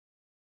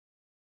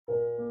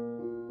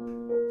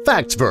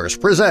Factsverse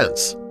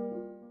presents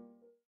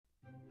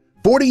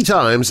 40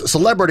 times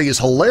celebrities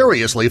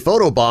hilariously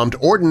photobombed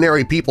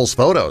ordinary people's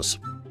photos.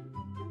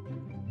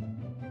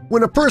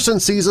 When a person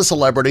sees a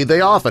celebrity,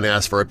 they often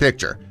ask for a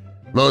picture.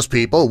 Most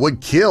people would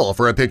kill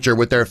for a picture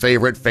with their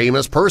favorite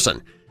famous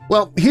person.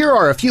 Well, here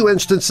are a few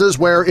instances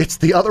where it's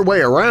the other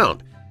way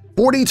around.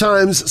 40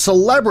 times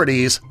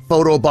celebrities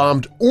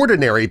photobombed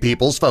ordinary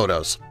people's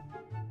photos.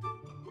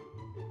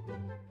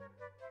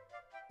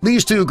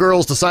 These two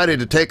girls decided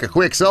to take a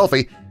quick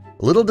selfie.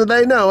 Little did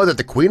they know that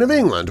the Queen of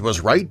England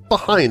was right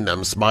behind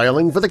them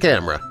smiling for the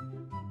camera.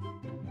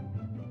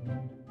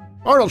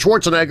 Arnold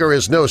Schwarzenegger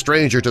is no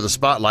stranger to the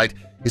spotlight.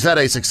 He's had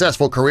a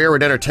successful career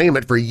in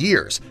entertainment for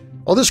years.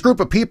 Well, this group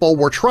of people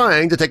were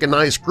trying to take a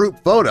nice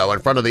group photo in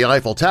front of the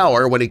Eiffel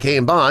Tower when he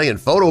came by and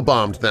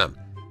photobombed them.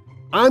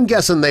 I'm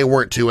guessing they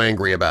weren't too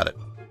angry about it.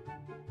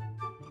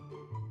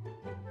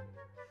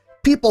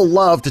 People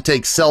love to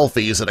take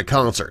selfies at a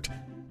concert.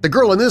 The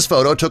girl in this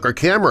photo took her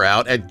camera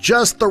out at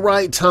just the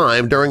right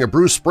time during a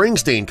Bruce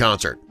Springsteen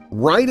concert.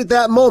 Right at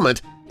that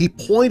moment, he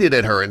pointed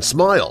at her and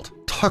smiled.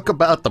 Talk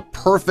about the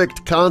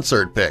perfect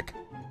concert pic.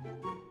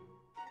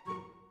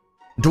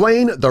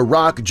 Dwayne "The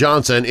Rock"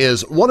 Johnson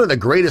is one of the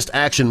greatest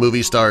action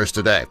movie stars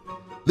today.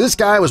 This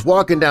guy was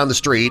walking down the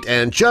street,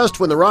 and just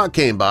when The Rock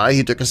came by,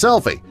 he took a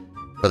selfie.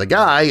 For the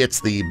guy,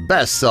 it's the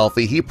best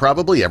selfie he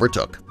probably ever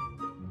took.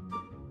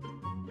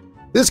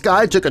 This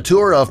guy took a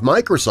tour of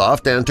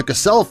Microsoft and took a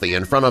selfie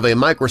in front of a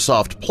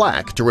Microsoft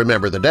plaque to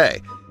remember the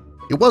day.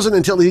 It wasn't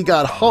until he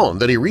got home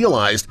that he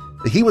realized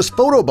that he was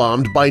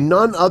photobombed by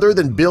none other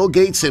than Bill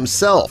Gates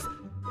himself.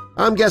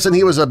 I'm guessing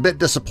he was a bit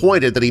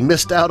disappointed that he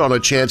missed out on a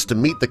chance to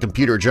meet the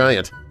computer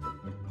giant.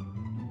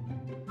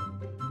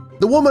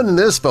 The woman in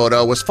this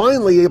photo was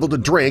finally able to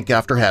drink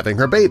after having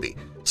her baby,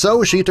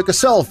 so she took a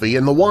selfie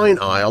in the wine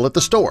aisle at the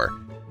store.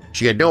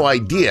 She had no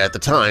idea at the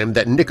time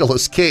that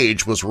Nicolas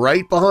Cage was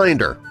right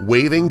behind her,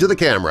 waving to the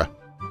camera.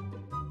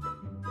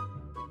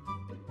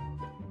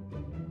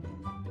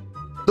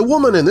 The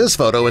woman in this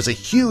photo is a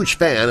huge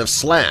fan of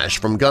Slash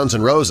from Guns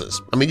N'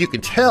 Roses. I mean, you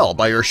can tell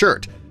by her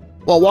shirt.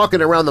 While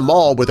walking around the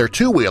mall with her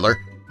two-wheeler,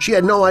 she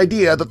had no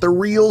idea that the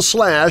real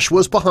Slash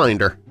was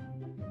behind her.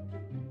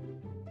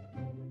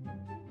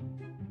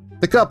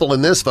 The couple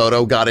in this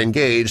photo got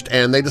engaged,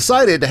 and they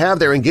decided to have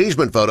their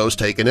engagement photos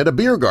taken at a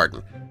beer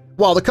garden.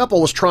 While the couple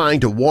was trying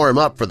to warm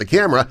up for the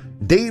camera,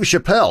 Dave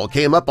Chappelle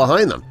came up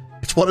behind them.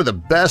 It's one of the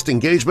best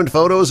engagement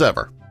photos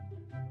ever.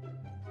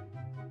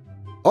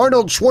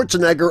 Arnold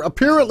Schwarzenegger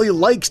apparently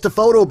likes to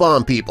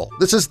photobomb people.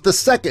 This is the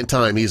second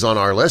time he's on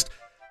our list.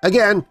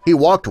 Again, he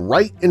walked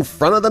right in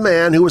front of the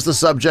man who was the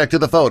subject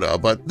of the photo,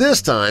 but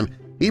this time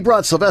he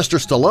brought Sylvester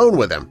Stallone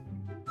with him.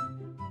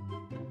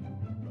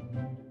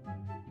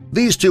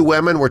 These two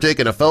women were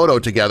taking a photo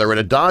together at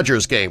a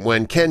Dodgers game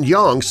when Ken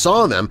Jeong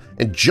saw them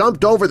and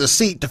jumped over the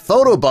seat to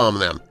photobomb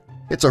them.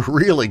 It's a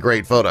really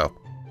great photo.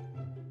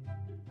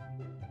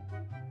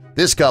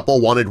 This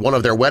couple wanted one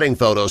of their wedding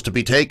photos to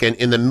be taken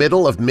in the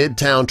middle of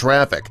Midtown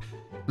traffic.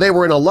 They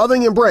were in a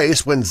loving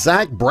embrace when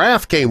Zach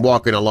Braff came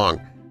walking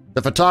along.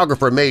 The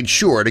photographer made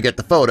sure to get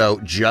the photo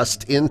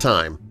just in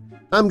time.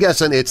 I'm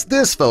guessing it's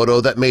this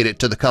photo that made it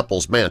to the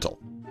couple's mantle.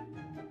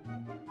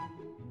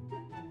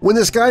 When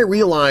this guy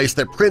realized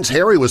that Prince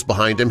Harry was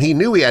behind him, he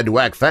knew he had to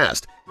act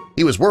fast.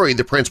 He was worried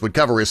the prince would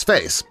cover his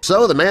face,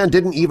 so the man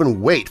didn't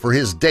even wait for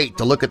his date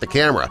to look at the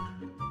camera.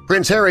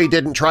 Prince Harry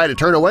didn't try to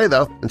turn away,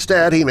 though.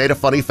 Instead, he made a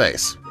funny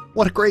face.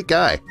 What a great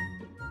guy!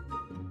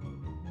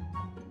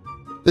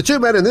 The two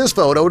men in this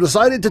photo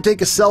decided to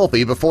take a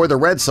selfie before the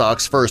Red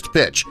Sox first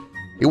pitch.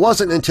 It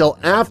wasn't until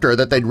after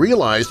that they'd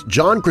realized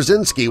John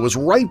Krasinski was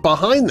right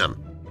behind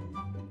them.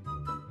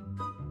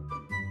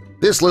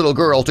 This little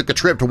girl took a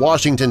trip to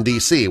Washington,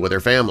 D.C. with her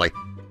family.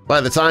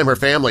 By the time her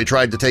family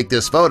tried to take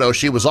this photo,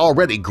 she was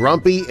already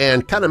grumpy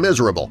and kind of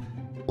miserable.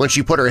 When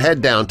she put her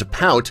head down to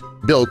pout,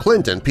 Bill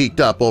Clinton peeked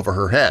up over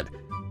her head.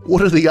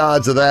 What are the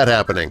odds of that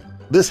happening?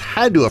 This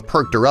had to have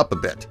perked her up a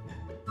bit.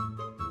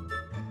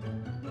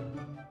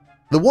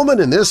 The woman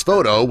in this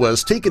photo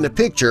was taking a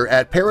picture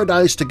at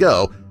Paradise to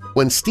Go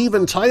when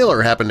Steven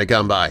Tyler happened to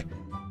come by.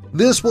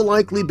 This will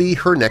likely be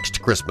her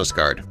next Christmas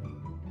card.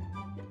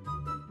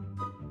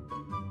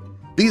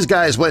 These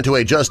guys went to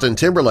a Justin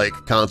Timberlake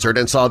concert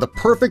and saw the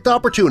perfect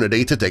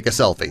opportunity to take a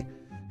selfie.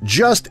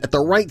 Just at the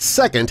right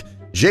second,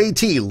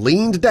 JT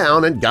leaned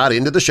down and got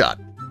into the shot.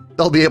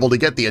 They'll be able to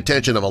get the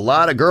attention of a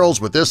lot of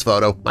girls with this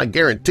photo, I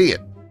guarantee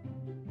it.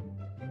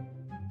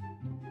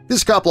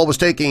 This couple was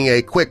taking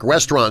a quick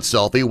restaurant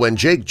selfie when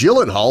Jake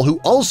Gyllenhaal, who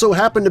also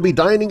happened to be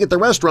dining at the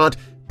restaurant,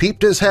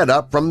 peeped his head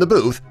up from the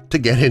booth to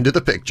get into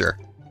the picture.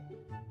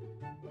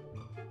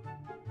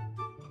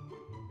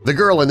 The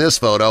girl in this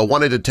photo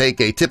wanted to take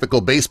a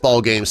typical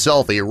baseball game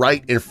selfie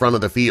right in front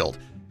of the field.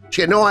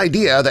 She had no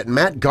idea that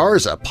Matt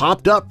Garza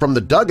popped up from the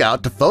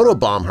dugout to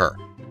photobomb her.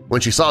 When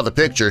she saw the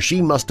picture,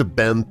 she must have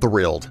been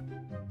thrilled.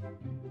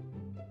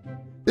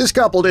 This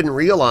couple didn't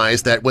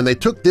realize that when they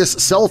took this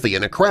selfie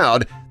in a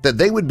crowd that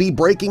they would be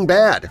Breaking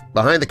Bad.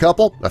 Behind the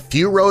couple, a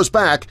few rows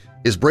back,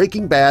 is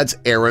Breaking Bad's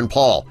Aaron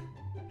Paul.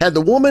 Had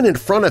the woman in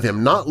front of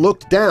him not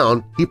looked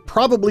down, he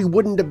probably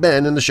wouldn't have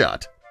been in the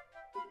shot.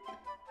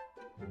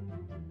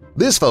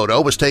 This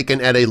photo was taken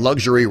at a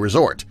luxury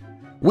resort.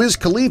 Wiz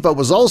Khalifa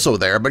was also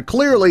there, but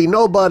clearly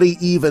nobody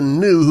even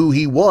knew who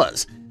he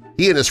was.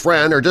 He and his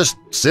friend are just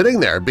sitting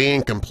there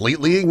being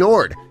completely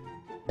ignored.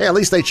 Hey, at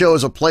least they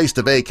chose a place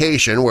to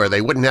vacation where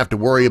they wouldn't have to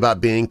worry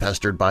about being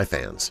pestered by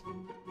fans.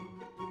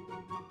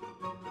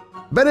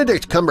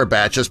 Benedict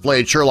Cumberbatch has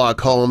played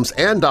Sherlock Holmes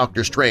and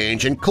Doctor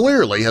Strange and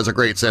clearly has a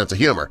great sense of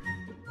humor.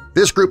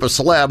 This group of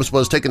celebs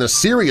was taking a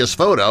serious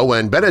photo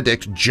when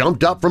Benedict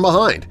jumped up from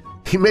behind.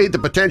 He made the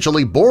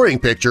potentially boring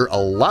picture a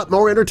lot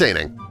more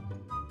entertaining.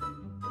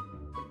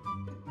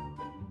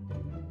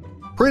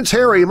 Prince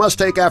Harry must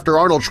take after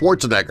Arnold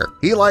Schwarzenegger.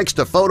 He likes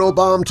to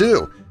photobomb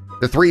too.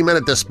 The 3 men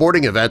at this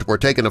sporting event were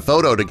taking a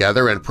photo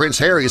together and Prince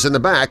Harry's in the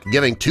back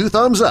giving 2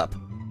 thumbs up.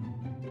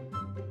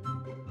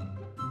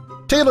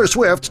 Taylor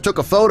Swift took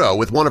a photo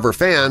with one of her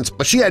fans,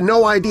 but she had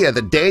no idea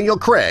that Daniel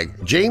Craig,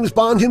 James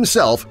Bond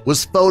himself,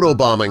 was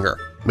photobombing her.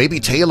 Maybe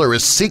Taylor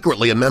is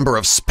secretly a member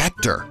of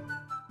Spectre.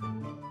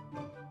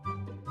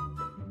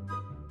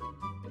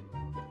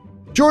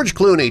 George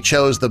Clooney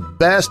chose the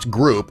best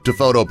group to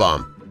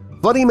photobomb.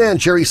 Funny man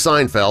Jerry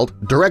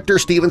Seinfeld, director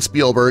Steven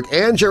Spielberg,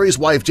 and Jerry's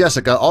wife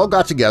Jessica all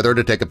got together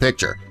to take a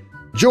picture.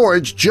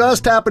 George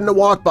just happened to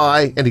walk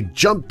by and he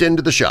jumped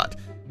into the shot.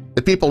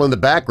 The people in the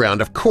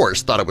background, of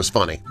course, thought it was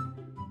funny.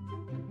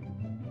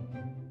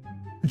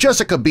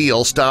 Jessica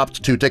Biel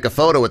stopped to take a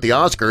photo at the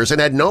Oscars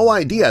and had no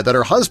idea that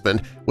her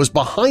husband was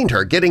behind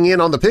her getting in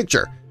on the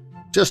picture.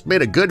 Just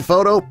made a good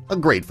photo, a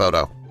great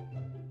photo.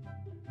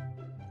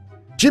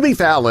 Jimmy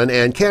Fallon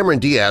and Cameron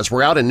Diaz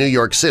were out in New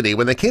York City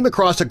when they came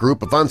across a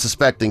group of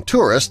unsuspecting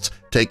tourists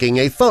taking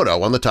a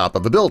photo on the top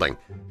of a building.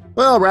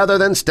 Well, rather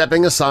than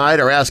stepping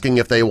aside or asking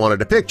if they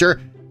wanted a picture,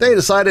 they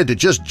decided to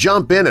just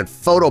jump in and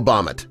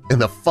photobomb it in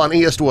the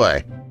funniest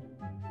way.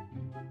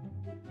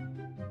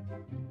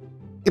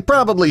 It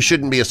probably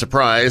shouldn't be a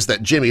surprise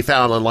that Jimmy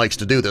Fallon likes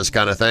to do this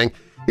kind of thing.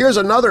 Here's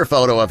another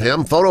photo of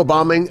him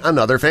photobombing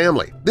another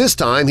family. This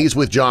time he's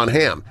with John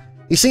Hamm.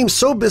 He seems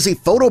so busy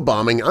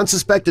photobombing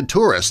unsuspected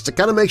tourists, it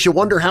kind of makes you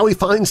wonder how he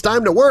finds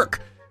time to work.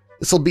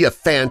 This'll be a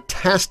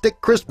fantastic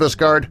Christmas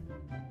card.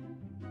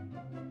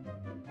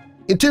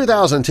 In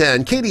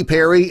 2010, Katy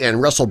Perry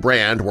and Russell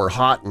Brand were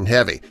hot and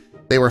heavy.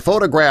 They were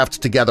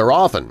photographed together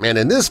often, and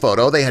in this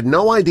photo they had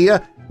no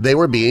idea they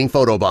were being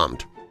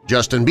photobombed.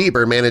 Justin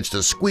Bieber managed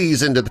to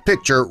squeeze into the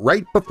picture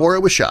right before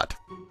it was shot.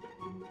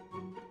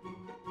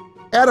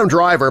 Adam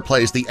Driver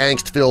plays the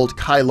angst-filled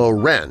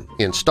Kylo Ren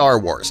in Star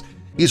Wars.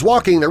 He's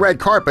walking the red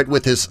carpet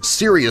with his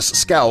serious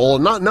scowl,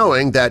 not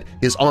knowing that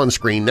his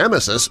on-screen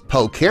nemesis,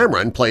 Poe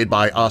Cameron, played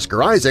by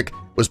Oscar Isaac,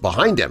 was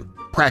behind him,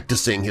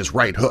 practicing his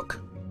right hook.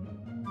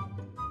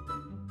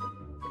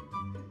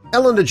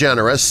 Ellen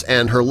DeGeneres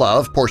and her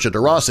love, Portia de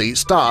Rossi,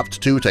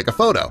 stopped to take a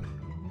photo.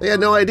 They had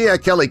no idea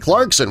Kelly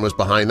Clarkson was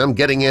behind them,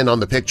 getting in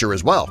on the picture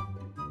as well.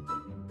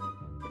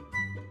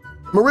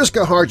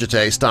 Mariska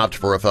Hargitay stopped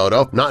for a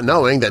photo, not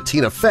knowing that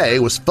Tina Fey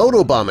was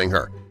photobombing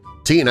her.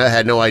 Tina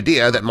had no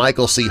idea that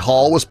Michael C.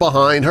 Hall was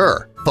behind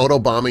her,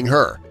 photobombing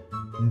her.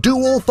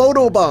 Dual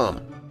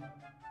photobomb!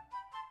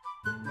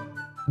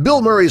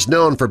 Bill Murray's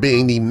known for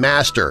being the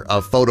master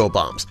of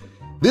photobombs.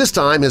 This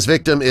time his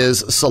victim is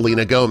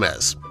Selena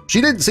Gomez.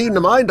 She didn't seem to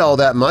mind all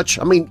that much.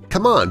 I mean,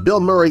 come on, Bill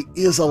Murray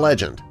is a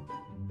legend.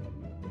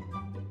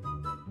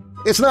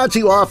 It's not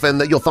too often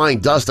that you'll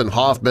find Dustin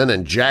Hoffman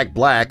and Jack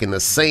Black in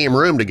the same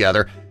room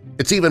together.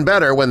 It's even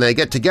better when they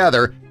get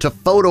together to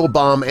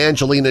photobomb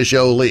Angelina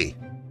Jolie.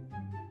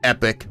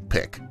 Epic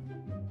pick.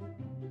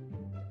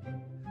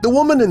 The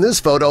woman in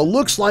this photo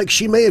looks like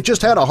she may have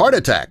just had a heart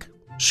attack.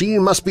 She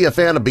must be a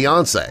fan of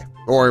Beyoncé,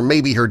 or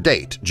maybe her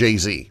date,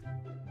 Jay-Z.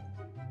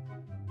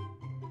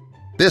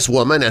 This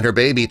woman and her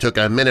baby took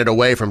a minute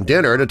away from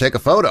dinner to take a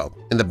photo.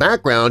 In the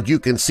background, you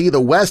can see the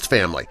West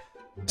family.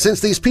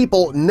 Since these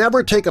people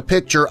never take a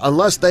picture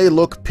unless they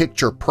look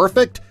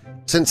picture-perfect,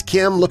 since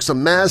Kim looks a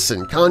mess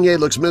and Kanye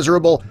looks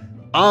miserable,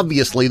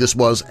 obviously this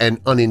was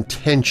an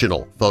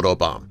unintentional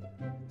photobomb.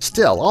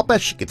 Still, I'll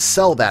bet she could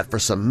sell that for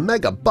some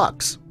mega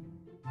bucks.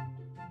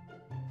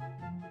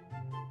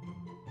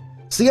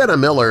 Sienna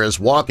Miller is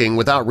walking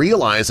without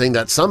realizing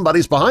that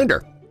somebody's behind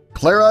her.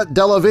 Clara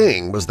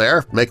Delevingne was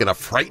there, making a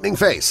frightening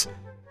face.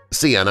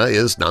 Sienna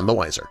is none the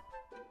wiser.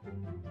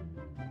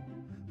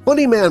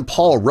 Funny man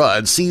Paul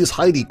Rudd sees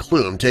Heidi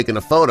Klum taking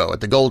a photo at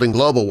the Golden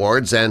Globe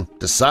Awards and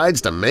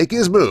decides to make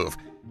his move.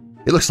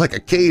 He looks like a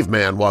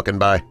caveman walking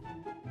by.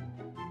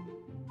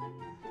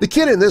 The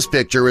kid in this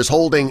picture is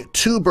holding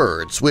 2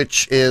 birds,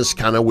 which is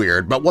kinda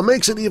weird, but what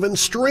makes it even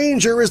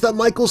stranger is that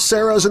Michael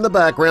Cera's in the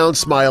background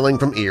smiling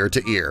from ear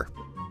to ear.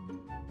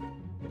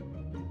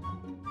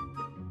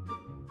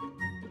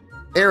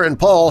 Aaron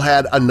Paul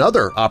had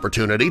another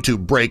opportunity to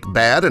break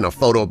bad in a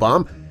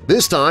photobomb.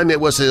 This time it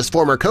was his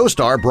former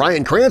co-star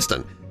Bryan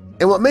Cranston.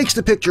 And what makes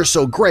the picture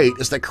so great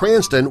is that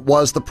Cranston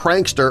was the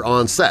prankster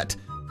on set,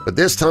 but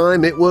this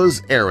time it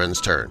was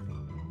Aaron's turn.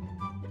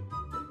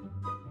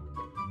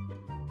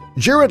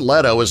 Jared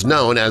Leto is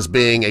known as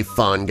being a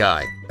fun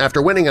guy.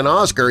 After winning an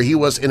Oscar, he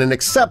was in an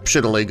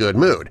exceptionally good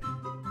mood,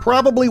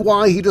 probably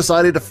why he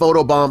decided to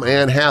photobomb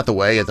Anne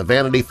Hathaway at the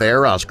Vanity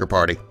Fair Oscar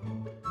party.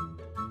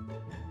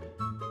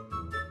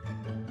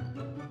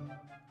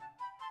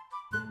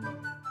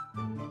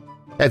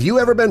 Have you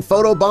ever been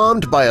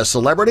photobombed by a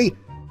celebrity?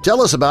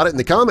 Tell us about it in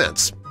the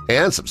comments,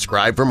 and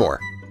subscribe for more.